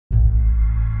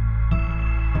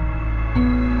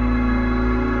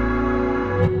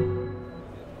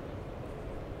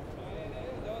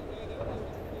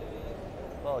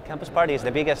Campus Party is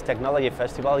the biggest technology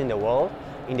festival in the world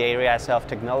in the areas of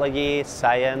technology,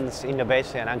 science,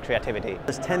 innovation and creativity.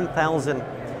 There's 10,000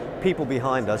 people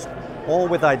behind us, all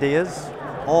with ideas,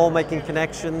 all making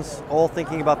connections, all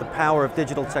thinking about the power of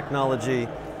digital technology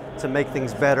to make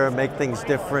things better, make things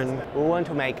different. We want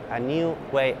to make a new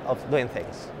way of doing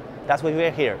things. That's why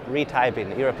we're here,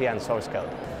 retyping European source code.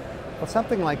 Well,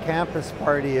 something like Campus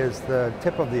Party is the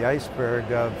tip of the iceberg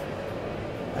of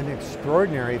an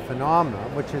extraordinary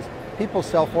phenomenon, which is people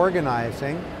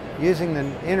self-organizing, using the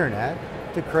internet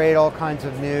to create all kinds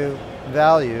of new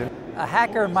value. A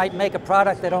hacker might make a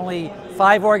product that only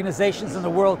 5 organizations in the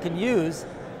world can use,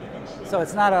 so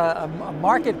it's not a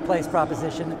marketplace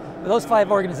proposition. Those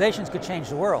 5 organizations could change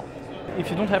the world. If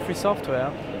you don't have free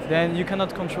software, then you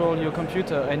cannot control your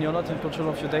computer and you're not in control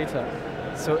of your data.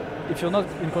 So if you're not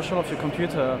in control of your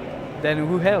computer, then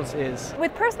who else is?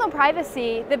 With personal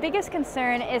privacy, the biggest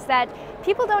concern is that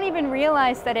people don't even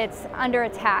realize that it's under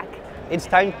attack. It's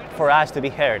time for us to be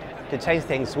heard, to change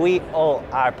things. We all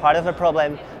are part of the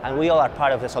problem and we all are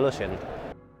part of the solution.